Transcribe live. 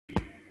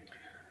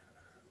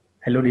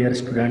Hello, dear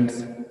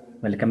students.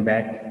 Welcome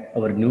back.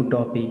 Our new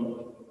topic.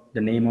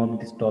 The name of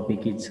this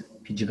topic is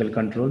physical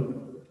control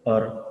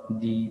or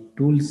the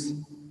tools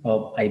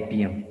of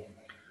IPM.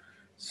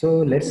 So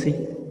let's see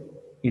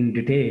in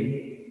detail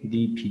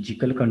the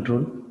physical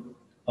control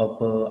of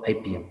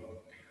IPM.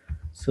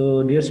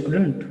 So, dear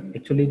student,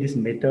 actually this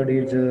method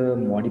is a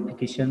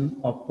modification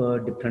of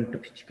different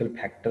physical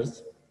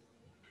factors.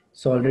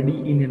 So already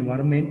in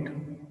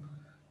environment,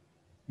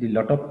 the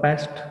lot of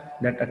pest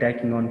that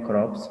attacking on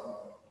crops.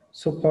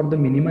 So for the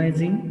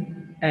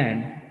minimizing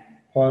and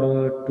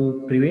for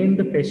to prevent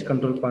the pest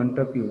control point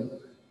of view,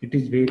 it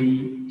is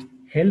very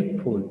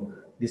helpful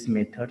these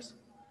methods.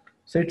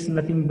 So it's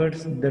nothing but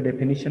the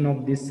definition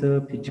of this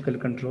physical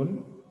control.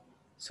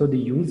 So the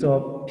use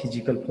of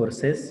physical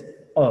forces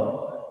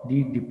or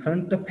the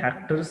different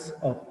factors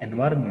of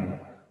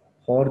environment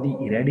for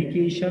the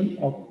eradication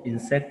of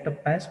insect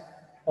pest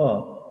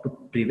or to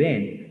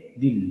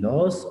prevent the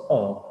loss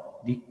of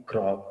the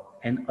crop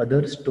and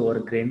other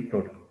store grain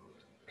product.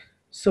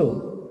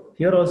 So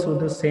here also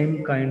the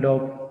same kind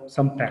of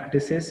some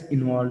practices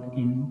involved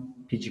in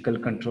physical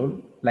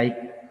control like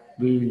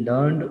we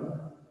learned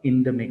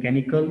in the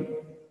mechanical,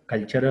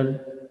 cultural,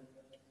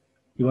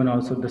 even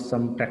also the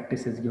some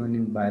practices given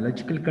in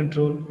biological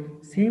control,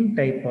 same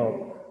type of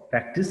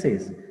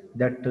practices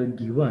that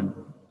given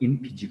in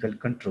physical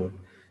control.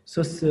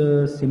 So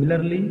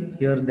similarly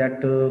here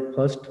that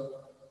first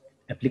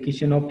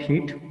application of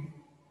heat,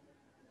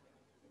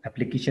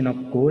 application of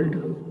cold,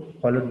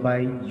 followed by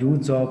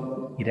use of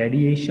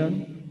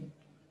irradiation,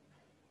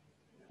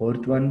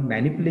 fourth one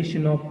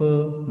manipulation of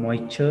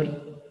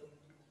moisture,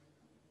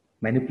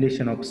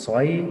 manipulation of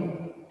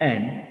soil,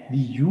 and the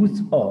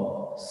use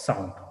of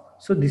sound.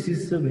 So this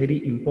is a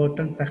very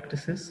important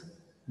practices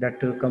that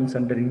comes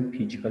under in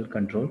physical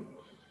control.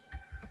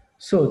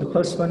 So the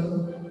first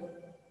one,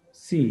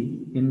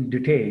 see in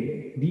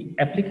detail the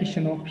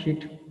application of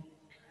heat.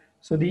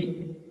 So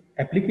the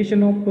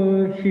application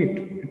of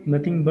heat,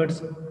 nothing but,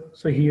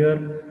 so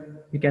here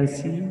you can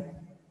see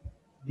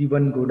the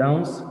one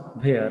godowns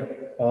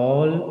where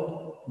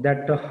all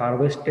that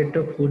harvested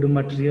food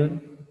material,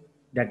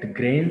 that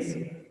grains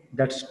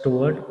that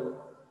stored.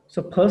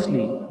 So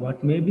firstly,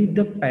 what may be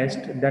the pest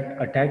that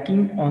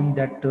attacking on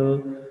that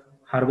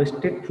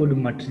harvested food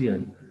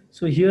material?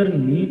 So here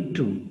need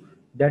to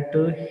that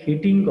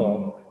heating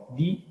of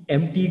the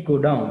empty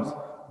godowns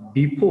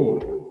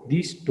before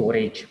the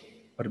storage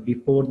or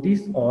before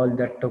this all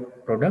that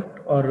product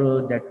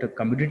or that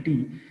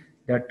commodity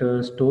that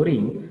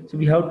storing. So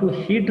we have to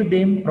heat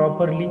them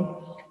properly.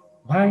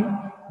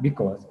 Why?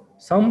 Because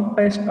some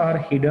pests are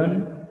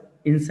hidden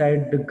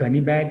inside the gunny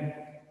bag,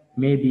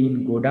 maybe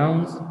in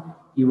godowns,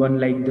 even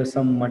like the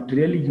some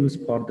material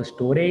used for the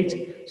storage.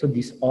 So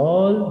this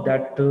all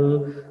that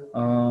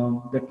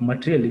that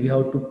material we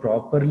have to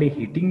properly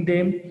heating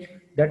them.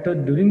 That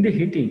during the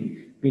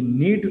heating we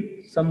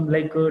need some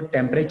like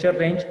temperature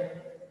range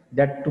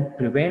that to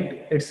prevent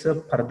its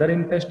further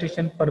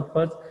infestation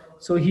purpose.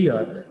 So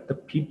here the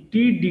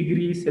 50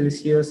 degrees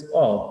Celsius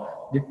of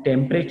the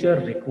temperature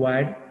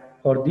required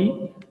for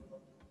the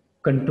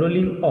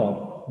controlling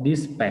of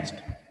this pest.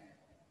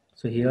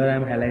 So here I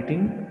am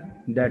highlighting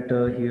that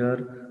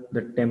here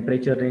the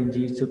temperature range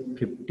is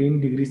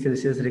 15 degrees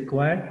Celsius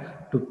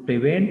required to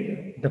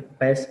prevent the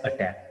pest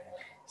attack.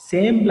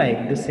 Same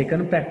like the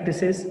second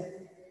practices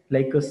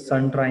like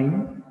sun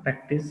drying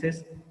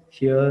practices.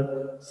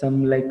 Here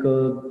some like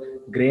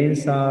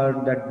grains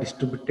are that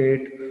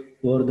distributed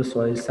over the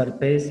soil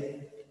surface,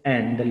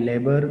 and the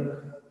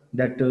labor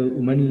that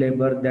woman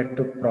labor that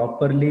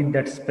properly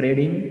that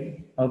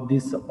spreading of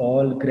this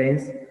all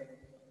grains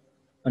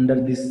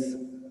under this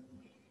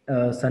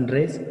sun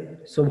rays.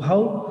 So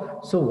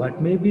how? So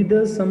what may be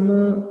the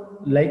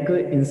some like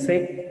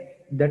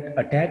insect that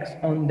attacks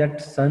on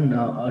that sun,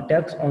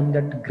 attacks on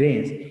that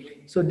grains.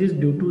 So this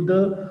due to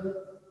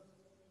the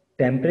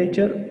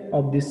temperature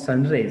of the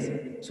sun rays.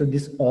 So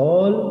this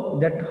all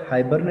that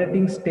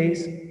hibernating stage,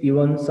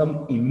 even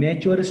some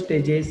immature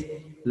stages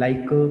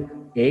like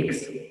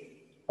eggs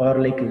or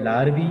like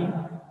larvae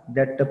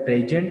that are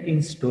present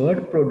in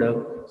stored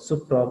product, so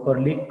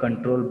properly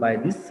controlled by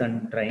the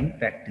sun drying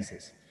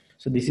practices.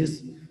 So this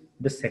is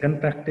the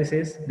second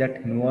practices that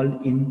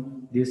involved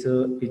in this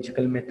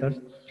physical methods.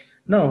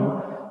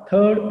 Now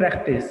third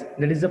practice,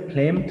 that is a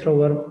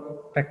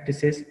flamethrower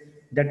practices,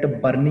 that a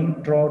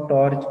burning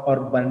torch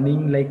or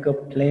burning like a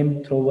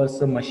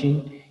flamethrowers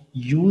machine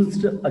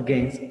used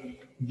against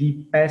the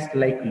pest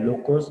like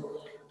locusts.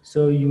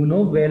 So you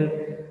know well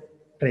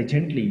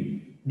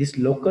presently this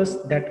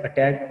locust that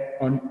attack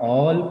on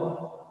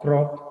all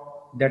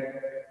crop that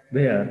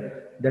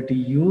where that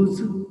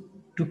use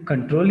to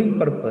controlling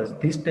purpose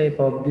this type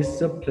of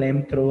this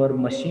flamethrower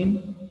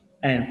machine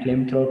and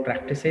flamethrower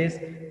practices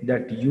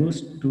that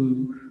used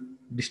to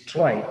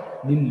destroy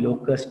the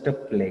locust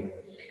plague.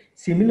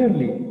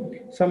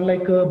 Similarly, some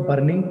like a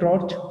burning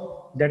torch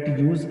that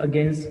use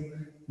against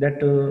that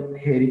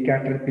hairy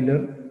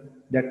caterpillar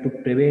that to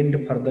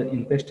prevent further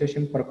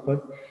infestation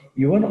purpose.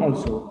 Even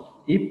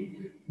also if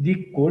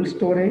the cold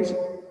storage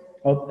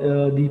of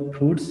the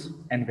fruits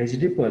and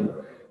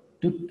vegetable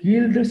to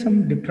kill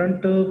some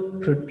different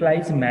fruit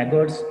flies,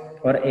 maggots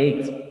or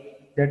eggs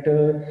that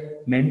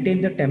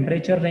maintain the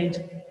temperature range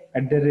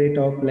at the rate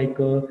of like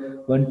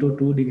 1 to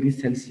 2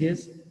 degrees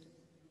Celsius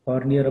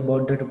or near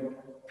about that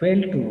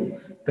 12 to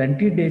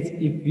 20 days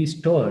if we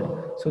stored,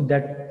 so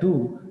that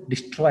to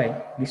destroy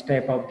this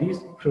type of this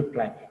fruit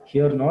fly.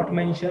 Here not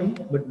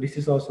mentioned, but this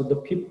is also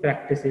the fifth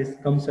practices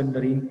comes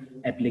under in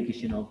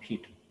application of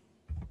heat.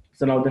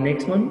 So now the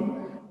next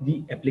one,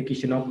 the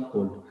application of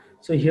cold.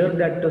 So here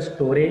that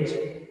storage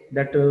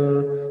that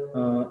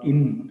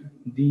in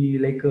the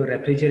like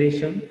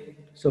refrigeration.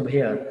 So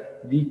here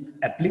the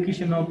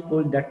application of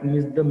cold, that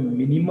means the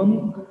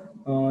minimum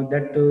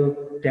that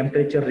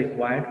temperature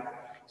required.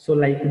 So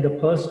like the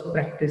first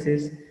practice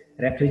is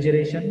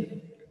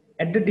refrigeration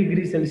at the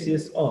degree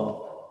Celsius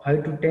or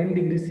 5 to 10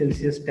 degrees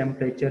Celsius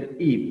temperature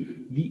if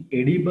the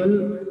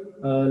edible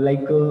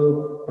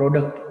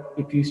product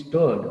if you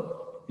stored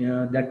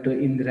that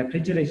in the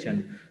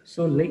refrigeration.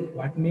 So like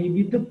what may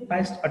be the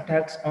pest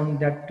attacks on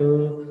that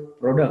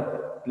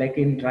product like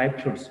in dry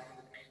fruits.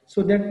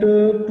 So that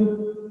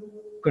to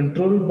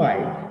control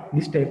by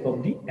this type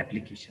of the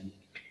application.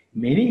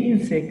 Many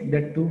insect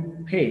that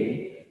to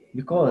fail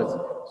because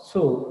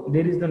so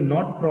there is the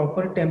not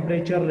proper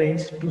temperature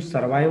range to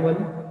survival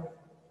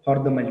for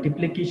the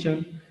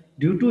multiplication.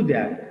 Due to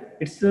that,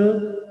 it's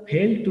a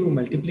fail to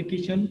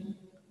multiplication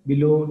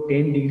below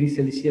 10 degrees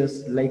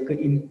Celsius like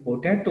in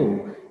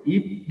potato.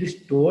 If this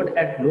stored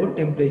at low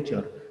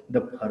temperature,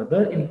 the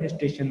further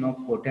infestation of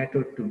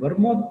potato tuber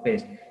moth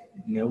pest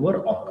never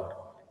occur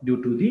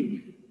due to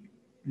the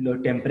low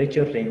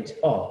temperature range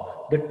of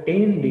the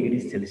 10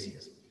 degrees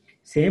Celsius.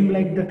 Same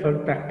like the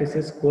third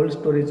practices, cold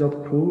storage of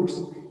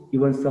fruits,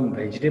 even some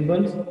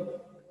vegetables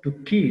to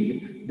kill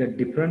the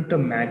different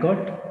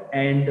maggot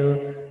and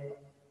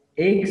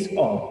eggs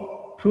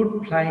of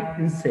fruit fly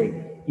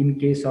insect in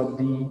case of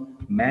the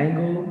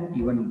mango,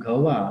 even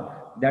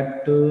guava,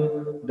 that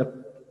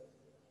the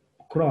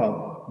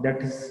crop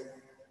that is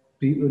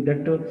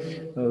that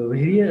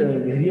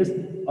various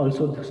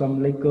also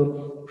some like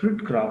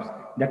fruit crops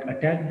that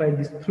attacked by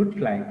this fruit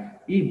fly.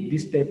 If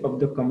this type of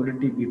the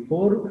commodity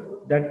before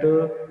that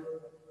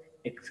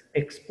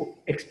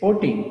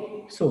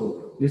exporting,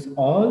 so this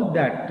all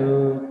that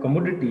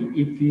commodity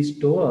if we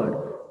stored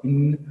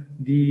in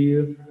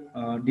the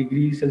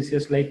degree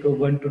Celsius like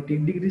 1 to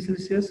 10 degrees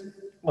Celsius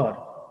or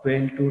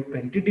 12 to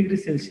 20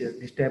 degrees Celsius,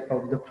 this type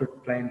of the fruit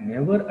fly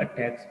never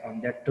attacks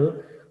on that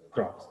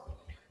crops.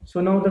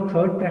 So now the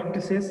third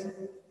practice is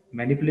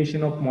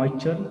manipulation of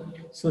moisture.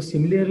 So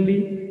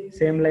similarly,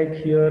 same like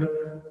here,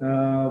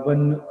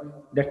 one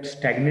that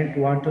stagnant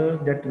water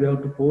that we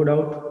have to pour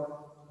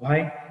out.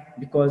 Why?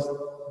 Because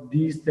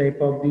these type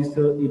of these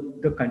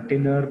if the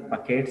container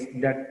buckets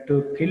that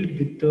filled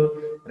with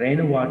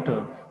rain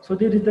water, so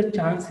there is the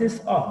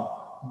chances of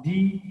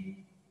the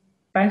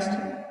past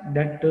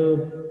that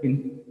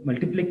in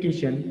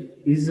multiplication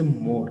is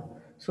more.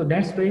 So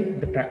that's why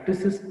the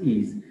practices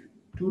is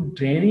to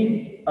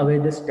draining away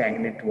the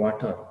stagnant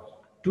water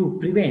to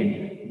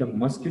prevent the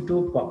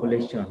mosquito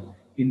population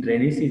in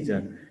rainy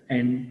season.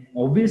 And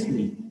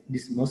obviously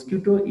this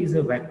mosquito is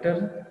a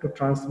vector to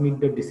transmit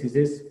the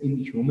diseases in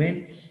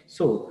human.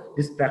 So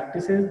these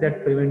practices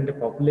that prevent the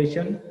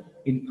population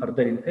in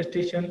further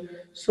infestation.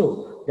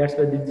 So that's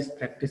why this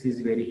practice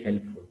is very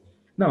helpful.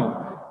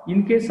 Now,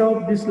 in case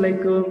of this,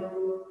 like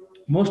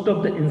most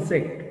of the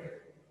insect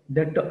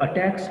that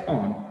attacks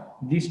on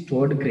the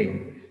stored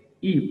grain,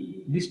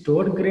 if the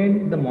stored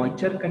grain, the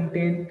moisture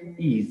content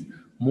is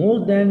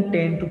more than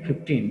 10 to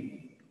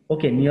 15,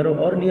 okay, near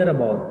or near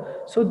about.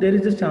 So there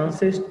is a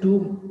chances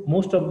to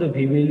most of the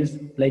weevils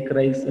like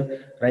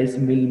rice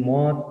meal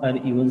moth, or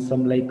even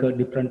some like a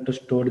different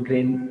stored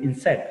grain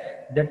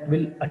insect that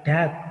will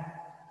attack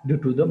due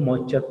to the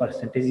moisture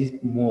percentage is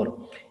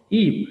more.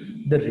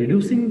 If the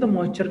reducing the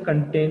moisture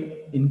content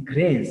in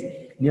grains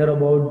near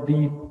about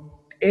the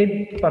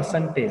 8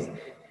 percentage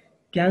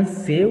can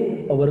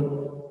save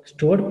our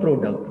stored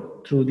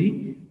product through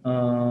the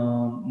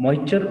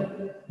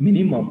moisture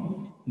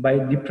minimum by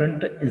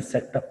different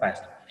insect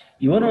pest.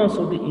 Even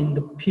also in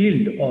the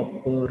field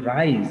of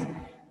rice,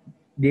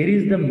 there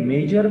is the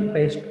major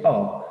pest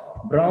of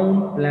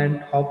brown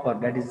plant hopper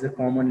that is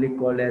commonly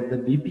called as the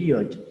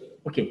BPH.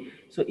 Okay,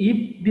 so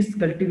if this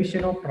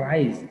cultivation of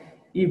rice,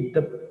 if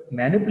the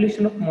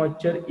manipulation of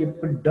moisture if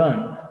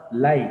done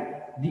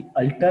like the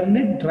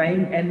alternate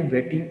drying and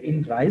wetting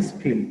in rice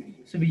field,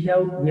 so we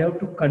have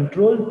to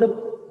control the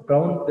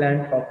brown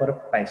plant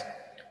hopper pest.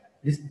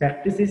 This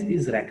practices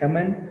is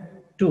recommended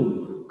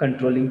to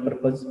controlling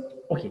purpose.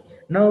 Okay,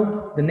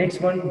 now the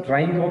next one,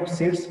 drying of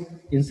seeds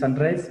in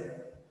sunrise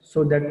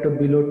so that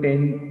below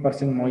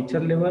 10% moisture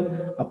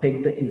level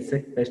affect the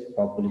insect pest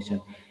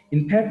population.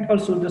 In fact,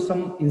 also the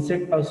some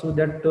insect also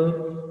that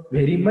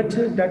very much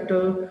that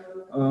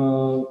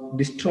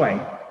destroy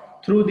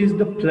through this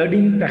the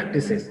flooding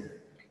practices.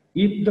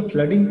 If the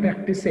flooding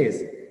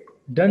practices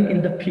done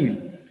in the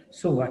field,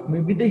 so what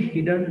may be the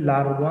hidden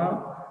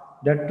larva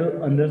that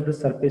under the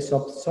surface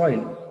of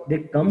soil they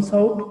comes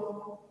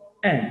out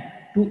and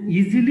to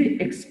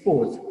easily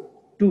expose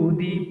to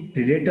the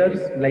predators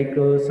like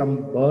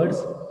some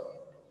birds.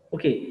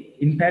 Okay,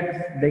 in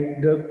fact,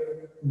 like the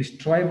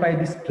destroy by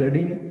this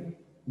flooding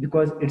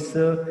because it's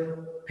a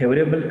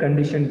favorable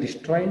condition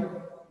destroy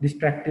these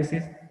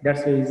practices.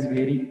 That's why it's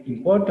very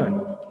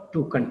important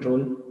to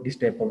control this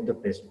type of the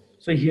pest.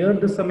 So here are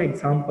the some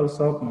examples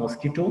of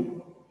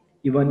mosquito.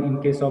 Even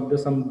in case of the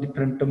some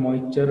different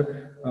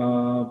moisture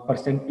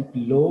percent if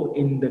low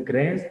in the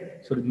grains,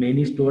 so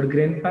many stored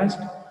grain past,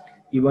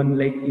 even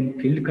like in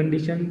field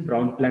condition,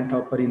 brown plant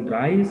hopper in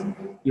rice,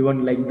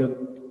 even like the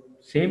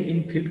same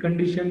in field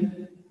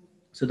condition.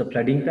 So the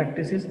flooding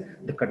practices,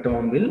 the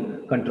cutworm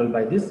will control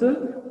by these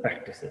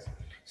practices.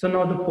 So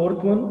now the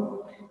fourth one,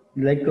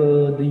 like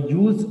the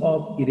use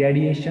of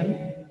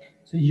irradiation.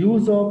 So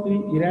use of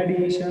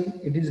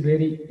irradiation, it is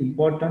very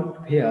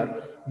important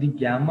here. The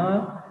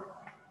gamma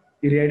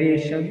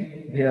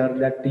irradiation where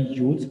that is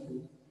used.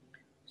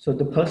 So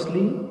the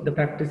firstly, the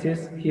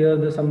practices here,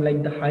 the some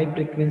like the high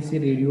frequency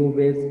radio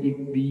waves if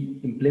we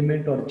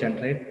implement or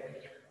generate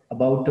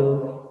about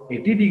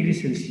 80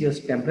 degrees Celsius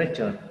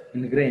temperature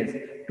in grains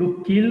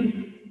to kill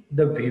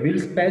the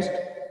weevils pest.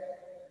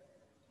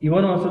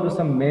 Even also the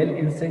some male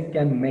insect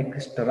can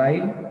make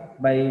sterile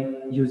by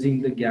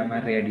using the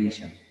gamma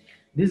radiation.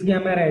 This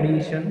gamma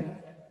radiation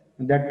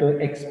that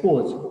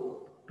exposed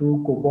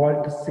to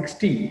cobalt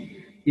 60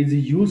 is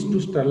used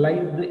to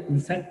sterilize the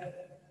insect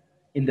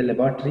in the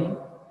laboratory,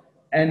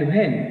 and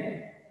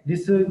when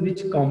this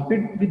which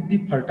compete with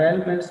the fertile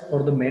males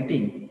for the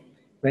mating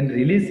when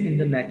released in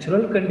the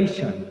natural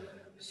condition,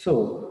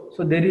 so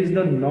there is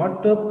the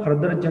not a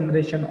further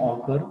generation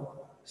occur.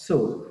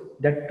 So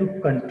that to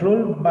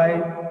control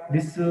by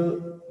this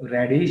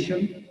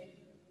radiation,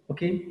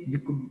 okay,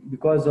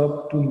 because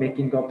of to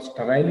making of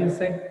sterile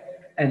insect,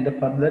 and the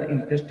further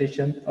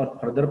infestation or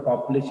further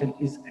population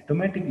is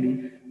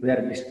automatically we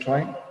are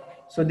destroyed.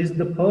 So this is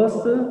the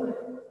first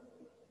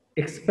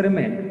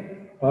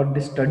experiment or the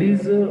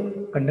studies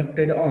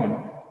conducted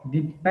on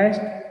the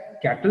past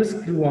cattle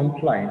screwworm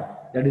fly.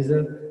 That is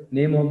the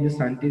name of the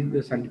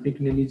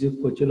scientific, name is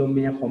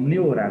Cochilomia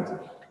homnivorans.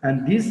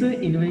 And this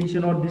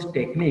invention or this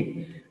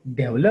technique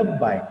developed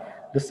by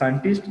the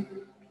scientist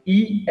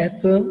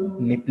E.F.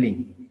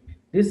 Nipling.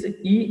 This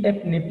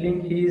E.F.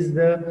 Nipling, he is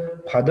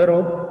the father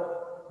of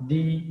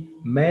the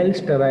male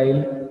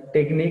sterile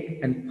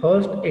technique and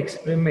first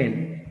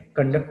experiment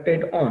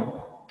conducted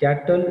on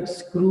cattle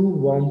screw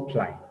worm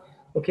fly.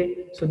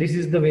 Okay, so this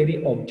is the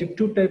very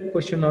objective type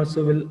question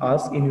also will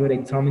ask in your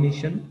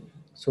examination.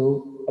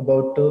 So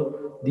about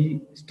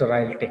the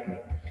sterile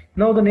technique.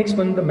 Now the next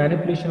one, the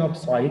manipulation of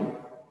soil.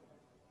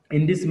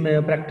 In these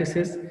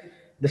practices,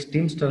 the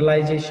steam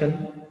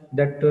sterilization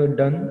that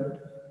done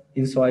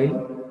in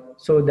soil,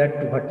 so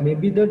that what may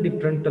be the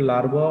different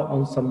larva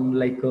on some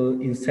like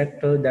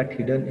insect that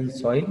hidden in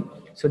soil,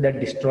 so that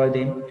destroy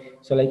them.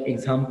 So like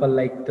example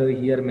like the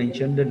here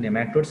mentioned the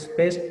nematodes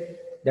pest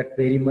that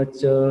very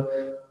much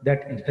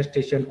that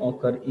infestation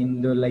occur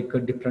in the like a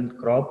different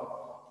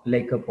crop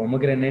like a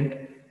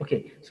pomegranate.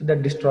 Okay, so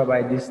that destroy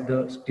by this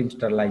the steam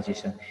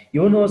sterilization.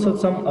 Even also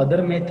some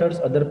other methods,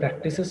 other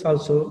practices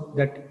also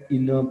that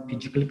in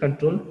physical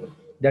control,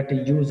 that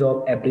use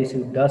of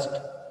abrasive dust.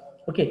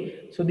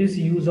 Okay, so this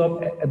use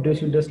of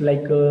abrasive dust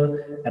like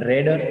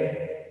radar,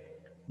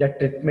 that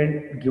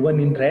treatment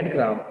given in red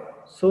gram,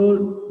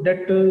 so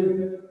that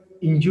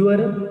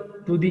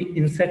injure to the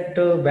insect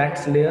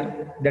wax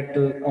layer that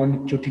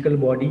on cuticle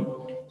body.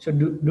 So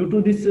due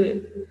to this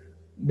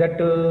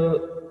that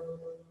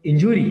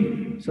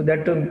injury, so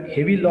that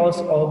heavy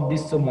loss of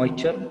this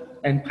moisture,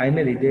 and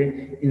finally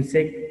the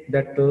insect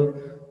that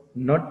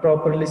not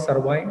properly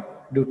survive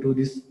due to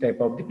this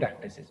type of the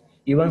practices.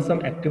 Even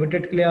some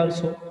activated clay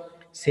also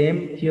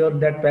same here,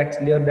 that wax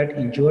layer that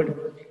injured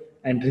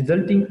and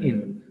resulting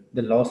in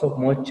the loss of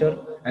moisture,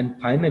 and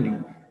finally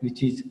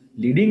which is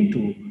leading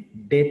to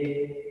death.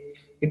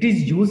 It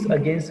is used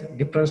against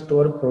different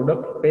store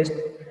product pest.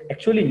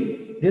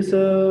 Actually this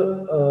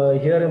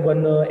here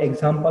one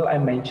example I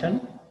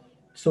mentioned.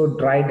 So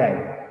dry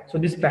dye. So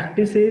this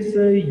practice is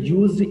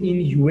used in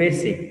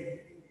USA.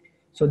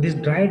 So this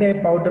dry dye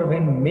powder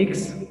when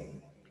mixed,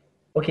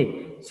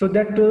 okay, so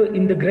that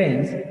in the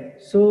grains,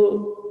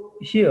 so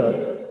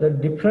here the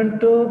different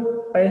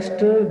pest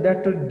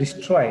that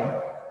destroy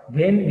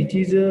when which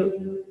is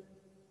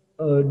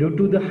due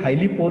to the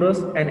highly porous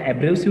and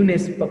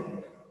abrasiveness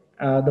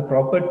the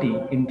property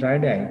in dry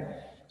dye.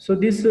 So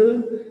this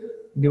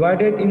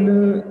divided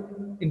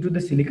in into the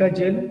silica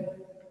gel,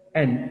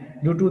 and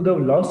due to the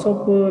loss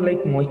of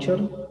like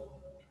moisture,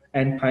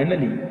 and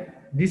finally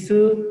this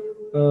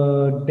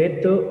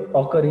death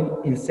occur in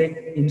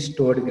insect in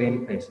stored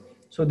grain phase.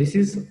 So this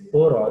is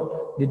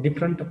overall the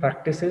different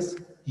practices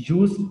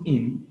used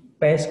in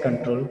pest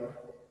control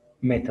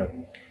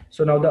method.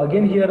 So now the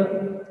again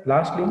here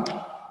lastly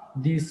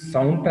these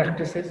sound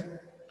practices.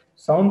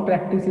 Sound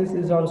practices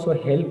is also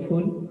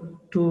helpful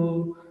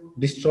to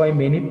destroy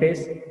many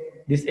pests.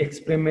 This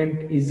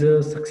experiment is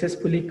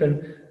successfully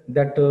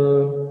that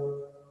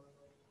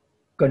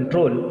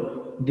control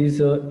this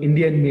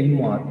Indian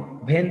mealworm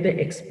when the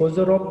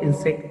exposure of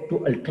insect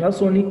to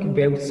ultrasonic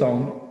wave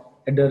sound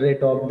at the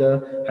rate of the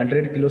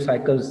 100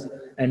 kilocycles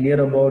and near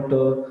about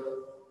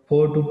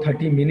 4 to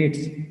 30 minutes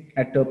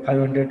at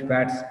 500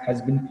 watts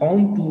has been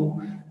found to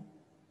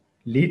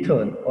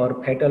lethal or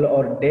fatal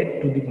or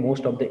dead to the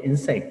most of the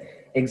insect.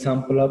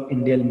 Example of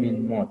Indian meal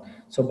moth.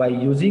 So by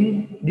using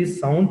these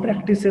sound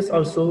practices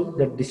also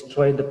that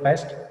destroy the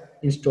pest,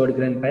 installed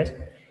grain pest.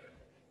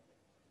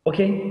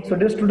 Okay, so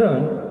dear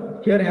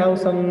student, here have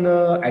some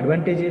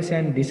advantages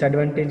and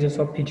disadvantages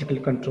of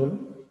physical control.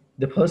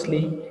 The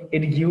firstly,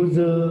 it gives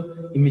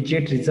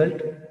immediate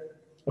result.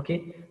 Okay,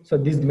 so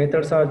these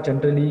methods are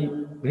generally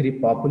very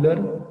popular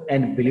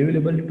and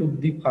valuable to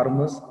the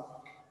farmers,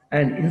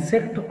 and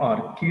insects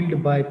are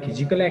killed by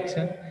physical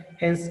action.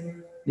 Hence,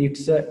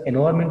 it's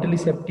environmentally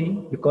safety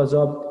because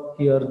of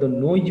here the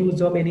no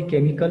use of any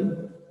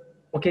chemical.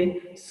 Okay,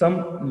 some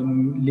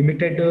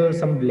limited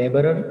some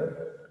laborer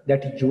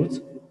that use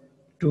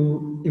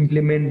to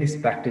implement these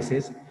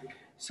practices.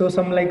 So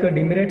some like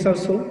demerits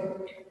also,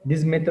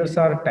 these methods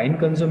are time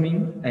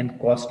consuming and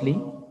costly,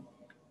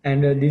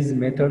 and these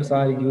methods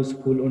are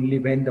useful only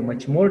when the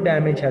much more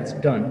damage has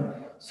done.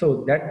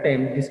 So that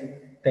time this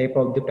type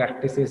of the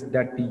practices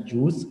that we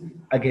use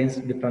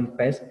against different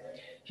pests.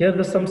 Here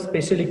are some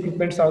special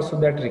equipments also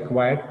that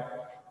required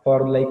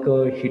for like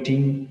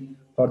heating,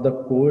 for the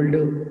cold,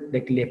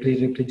 like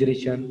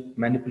refrigeration,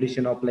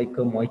 manipulation of like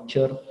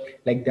moisture,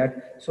 like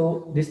that.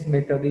 So this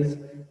method is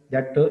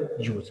that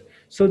use.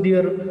 So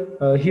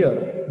there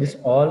here this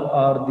all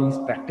are these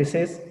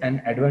practices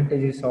and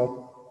advantages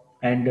of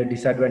and the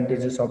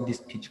disadvantages of this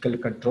physical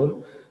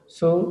control.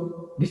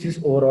 So this is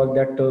overall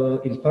that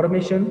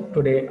information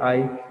today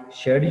I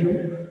shared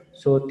you.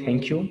 So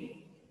thank you.